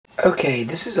Okay,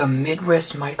 this is a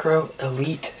Midwest Micro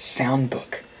Elite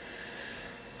Soundbook.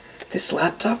 This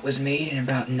laptop was made in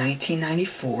about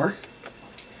 1994,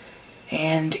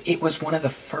 and it was one of the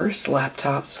first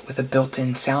laptops with a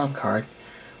built-in sound card,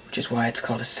 which is why it's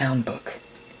called a soundbook.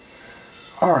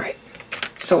 Alright,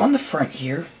 so on the front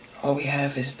here, all we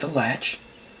have is the latch.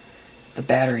 The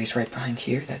battery's right behind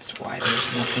here, that's why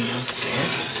there's nothing else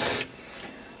there.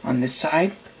 On this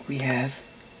side, we have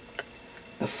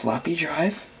the floppy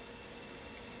drive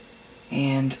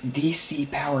and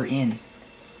DC power in.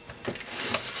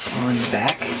 On the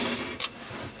back,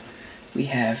 we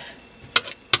have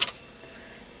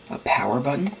a power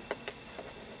button.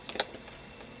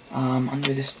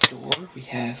 Under this door, we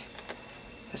have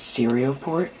a serial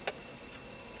port,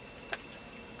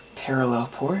 parallel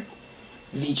port,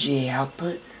 VGA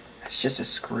output, that's just a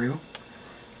screw,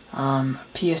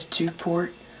 PS2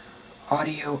 port,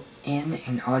 audio in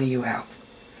and audio out.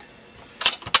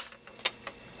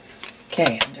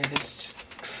 Okay, under this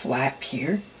flap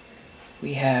here,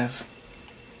 we have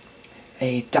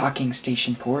a docking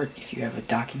station port. If you have a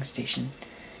docking station,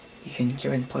 you can go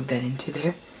ahead and plug that into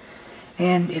there.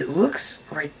 And it looks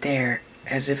right there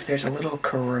as if there's a little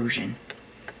corrosion.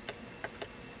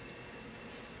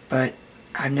 But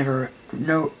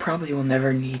probably will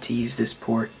never need to use this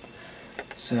port,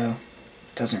 so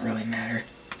it doesn't really matter.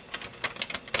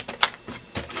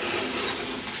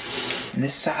 On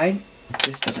this side,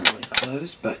 this doesn't really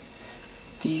close, but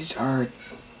these are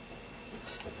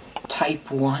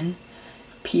Type 1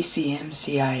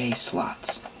 PCM-CIA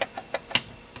slots.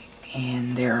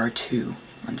 And there are two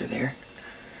under there.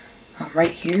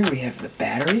 Right here we have the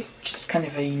battery, which is kind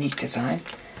of a unique design.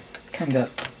 Kind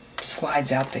of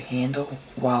slides out the handle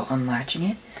while unlatching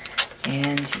it,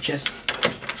 and you just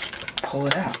pull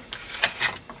it out.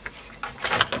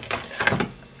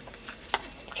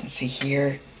 You can see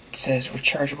here it says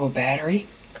rechargeable battery,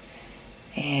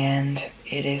 and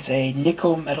it is a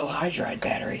nickel metal hydride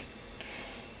battery,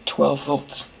 12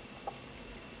 volts.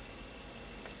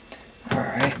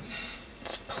 Alright,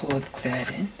 let's plug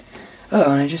that in.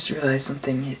 Oh, and I just realized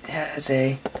something. It has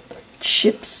a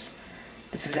chips.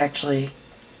 This is actually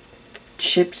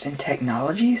Chips and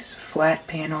Technologies, flat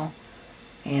panel,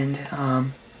 and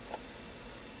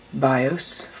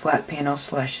BIOS, flat panel /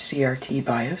 CRT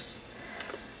BIOS.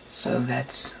 So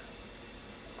that's,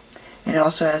 and it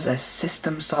also has a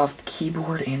System Soft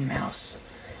keyboard and mouse,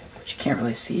 which you can't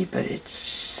really see, but it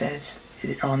says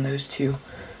it on those two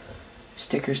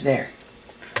stickers there.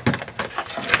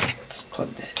 Alright, let's plug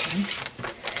that in.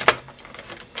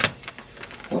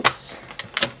 Whoops.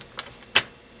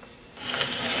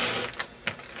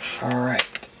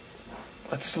 Alright,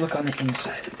 let's look on the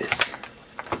inside of this.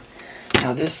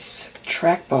 Now this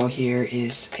trackball here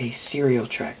is a serial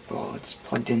trackball. It's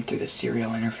plugged in through the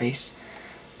serial interface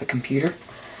of the computer.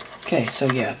 Okay, so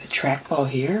yeah, the trackball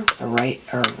here, the right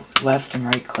or left and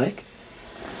right click,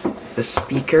 the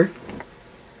speaker,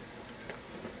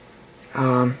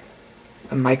 a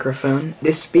microphone.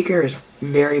 This speaker is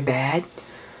very bad,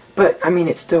 but I mean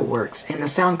it still works, and the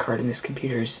sound card in this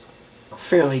computer is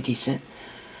fairly decent.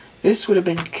 This would have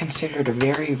been considered a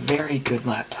very, very good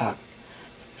laptop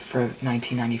for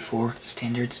 1994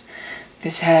 standards.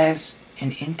 This has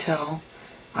an Intel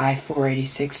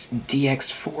i486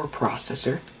 DX4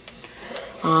 processor.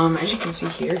 As you can see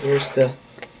here, here's the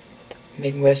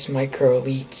Midwest Micro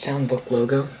Elite Soundbook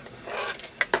logo.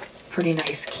 Pretty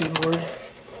nice keyboard.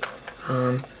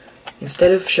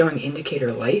 Instead of showing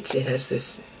indicator lights, it has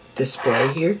this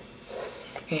display here.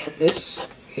 And this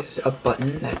is a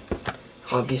button that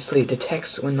obviously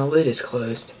detects when the lid is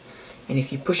closed. And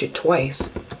if you push it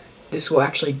twice, this will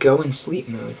actually go in sleep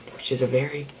mode, which is a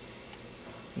very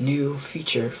new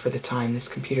feature for the time this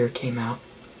computer came out.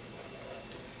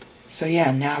 So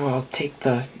yeah, now I'll take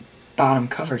the bottom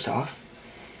covers off,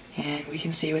 and we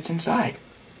can see what's inside.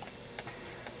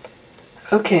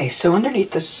 Okay, so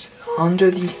underneath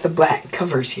the black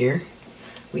covers here,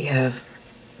 we have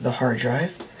the hard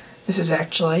drive. This is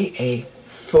actually a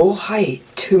full height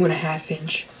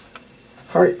 2.5-inch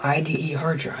IDE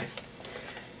hard drive.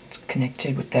 It's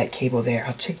connected with that cable there.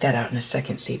 I'll check that out in a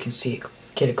second so you can see it,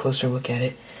 get a closer look at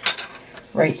it.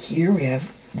 Right here we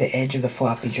have the edge of the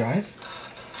floppy drive,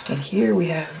 and here we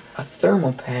have a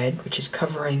thermal pad which is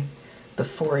covering the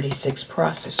 486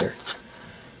 processor,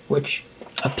 which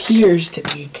appears to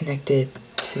be connected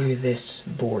to this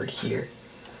board here.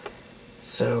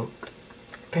 So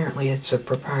apparently it's a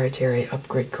proprietary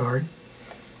upgrade card,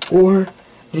 or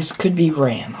this could be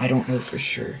RAM, I don't know for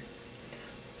sure.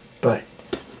 But,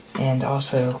 and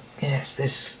also it has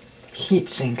this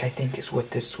heatsink, I think is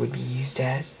what this would be used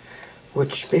as,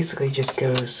 which basically just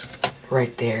goes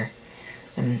right there,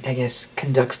 and I guess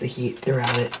conducts the heat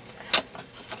throughout it.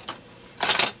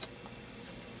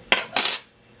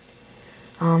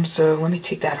 So let me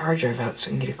take that hard drive out so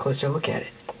we can get a closer look at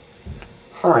it.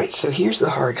 Alright, so here's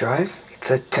the hard drive. It's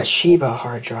a Toshiba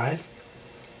hard drive,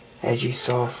 as you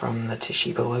saw from the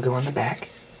Toshiba logo on the back.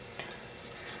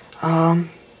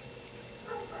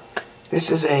 This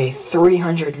is a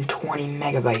 320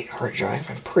 megabyte hard drive,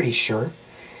 I'm pretty sure.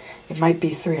 It might be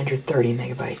 330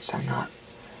 megabytes, I'm not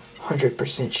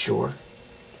 100% sure.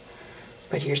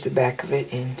 But here's the back of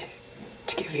it, and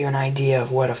to give you an idea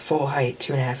of what a full height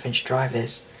 2.5 inch drive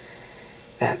is,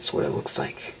 that's what it looks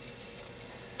like.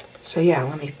 So yeah,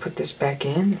 let me put this back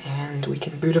in and we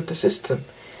can boot up the system.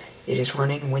 It is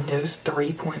running Windows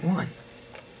 3.1.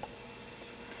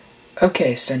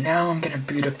 Okay, so now I'm going to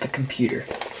boot up the computer.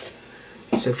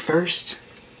 So first,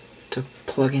 to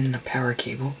plug in the power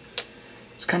cable.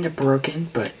 It's kind of broken,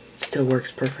 but it still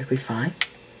works perfectly fine.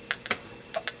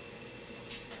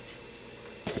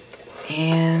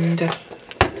 And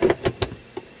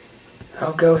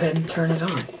I'll go ahead and turn it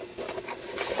on.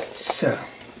 So,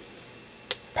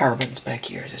 power button's back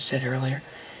here, as I said earlier.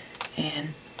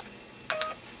 And,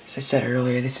 as I said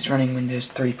earlier, this is running Windows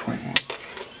 3.1.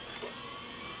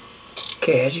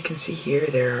 Okay, as you can see here,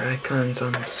 there are icons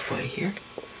on the display here.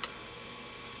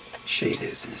 I'll show you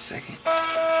those in a second.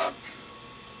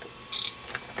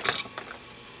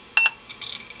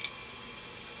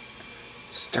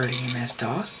 Starting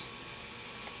MS-DOS.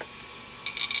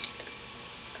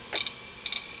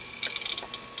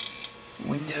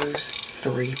 Windows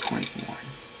 3.1.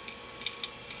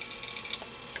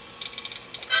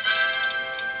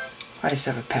 I just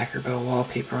have a Packer Bell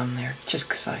wallpaper on there, just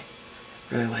because I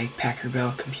really like Packer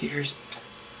Bell computers.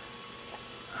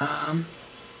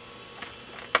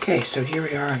 Okay, so here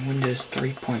we are on Windows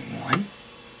 3.1.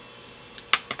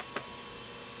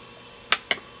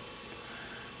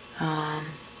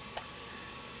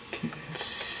 You can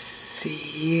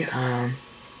see,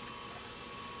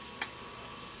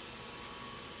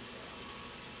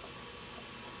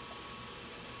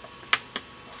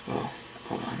 well,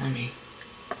 hold on, let me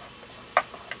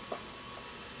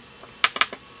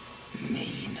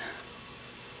main.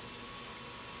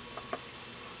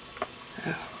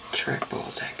 Oh,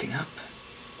 trackball's acting up.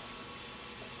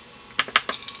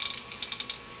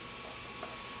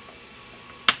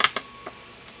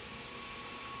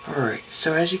 Alright,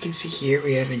 so as you can see here,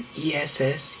 we have an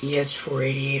ESS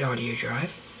ES488 audio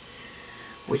drive,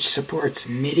 which supports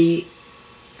MIDI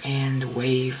and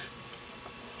wave,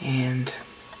 and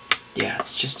yeah,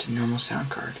 it's just a normal sound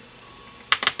card.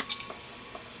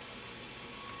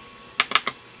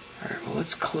 Alright, well,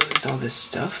 let's close all this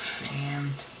stuff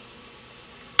and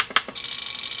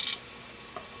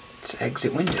let's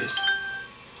exit Windows.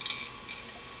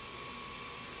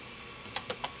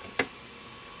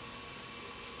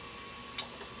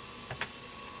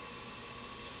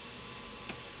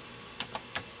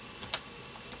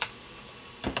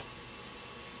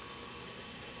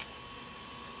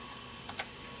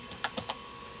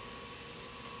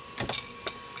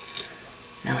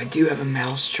 Now I do have a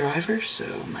mouse driver,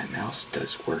 so my mouse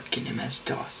does work in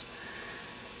MS-DOS.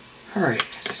 Alright,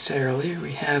 as I said earlier,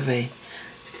 we have a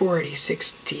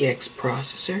 486DX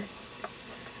processor.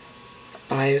 The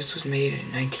BIOS was made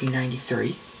in 1993.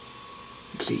 You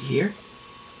can see here.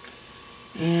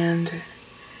 And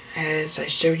as I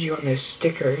showed you on those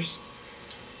stickers,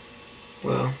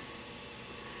 well,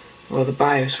 the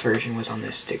BIOS version was on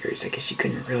those stickers. I guess you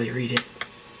couldn't really read it.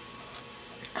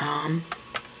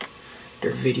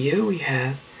 Under video, we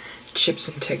have Chips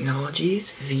and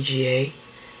Technologies, VGA,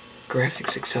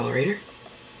 Graphics Accelerator.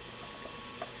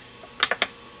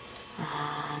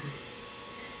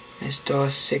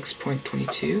 MS-DOS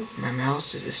 6.22. My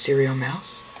mouse is a serial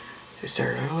mouse, as I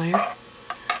said earlier.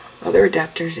 Other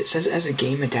adapters, it says it has a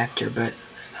game adapter, but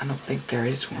I don't think there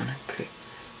is one.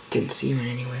 Didn't see one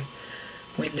anyway.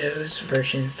 Windows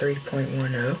version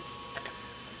 3.10.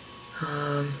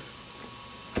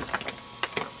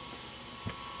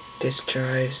 Disk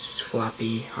drives,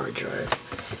 floppy, hard drive,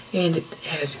 and it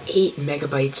has 8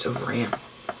 megabytes of RAM.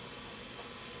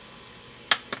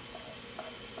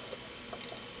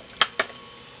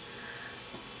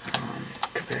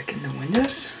 Go back into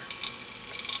Windows.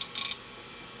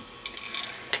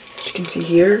 As you can see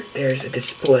here, there's a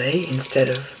display instead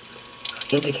of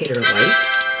indicator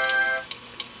lights.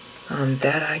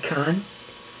 That icon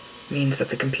means that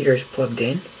the computer is plugged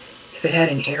in. If it had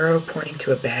an arrow pointing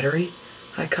to a battery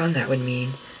icon, that would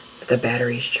mean that the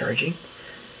battery is charging.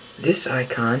 This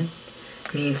icon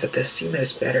means that the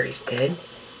CMOS battery is dead.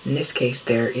 In this case,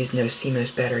 there is no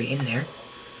CMOS battery in there.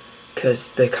 because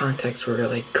the contacts were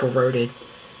like corroded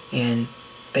and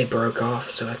they broke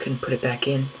off, so I couldn't put it back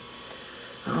in.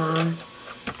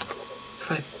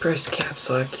 If I press caps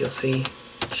lock, you'll see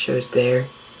it shows there.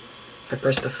 If I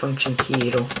press the function key,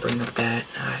 it'll bring up that.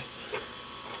 I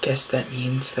guess that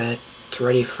means that it's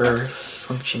ready for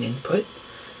function input.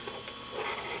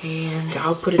 And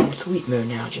I'll put it in sleep mode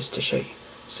now just to show you.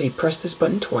 So you press this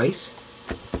button twice.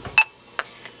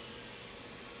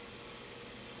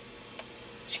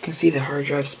 As you can see, the hard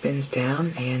drive spins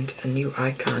down and a new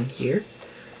icon here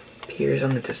appears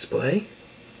on the display.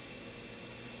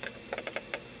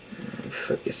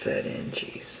 Focus that in,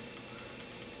 jeez.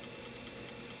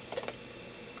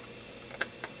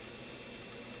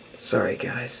 Sorry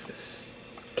guys, this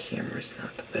camera's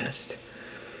not the best.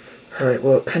 Alright,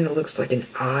 well it kind of looks like an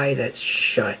eye that's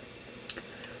shut.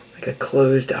 Like a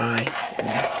closed eye.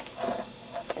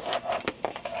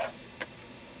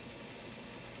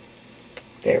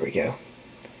 There we go.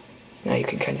 Now you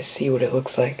can kind of see what it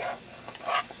looks like.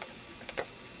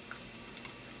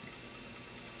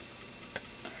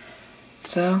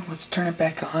 So, let's turn it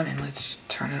back on and let's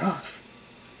turn it off.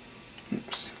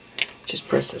 Oops. Just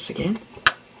press this again.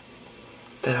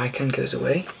 That icon goes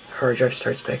away. Hard drive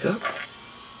starts back up.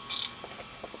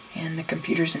 And the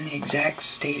computer's in the exact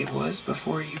state it was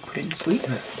before you put it in sleep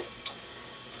mode.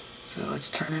 So let's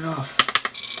turn it off.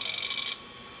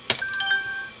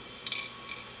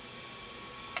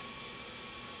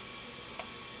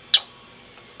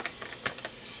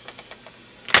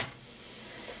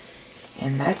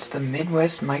 And that's the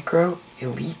Midwest Micro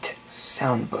Elite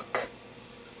Soundbook.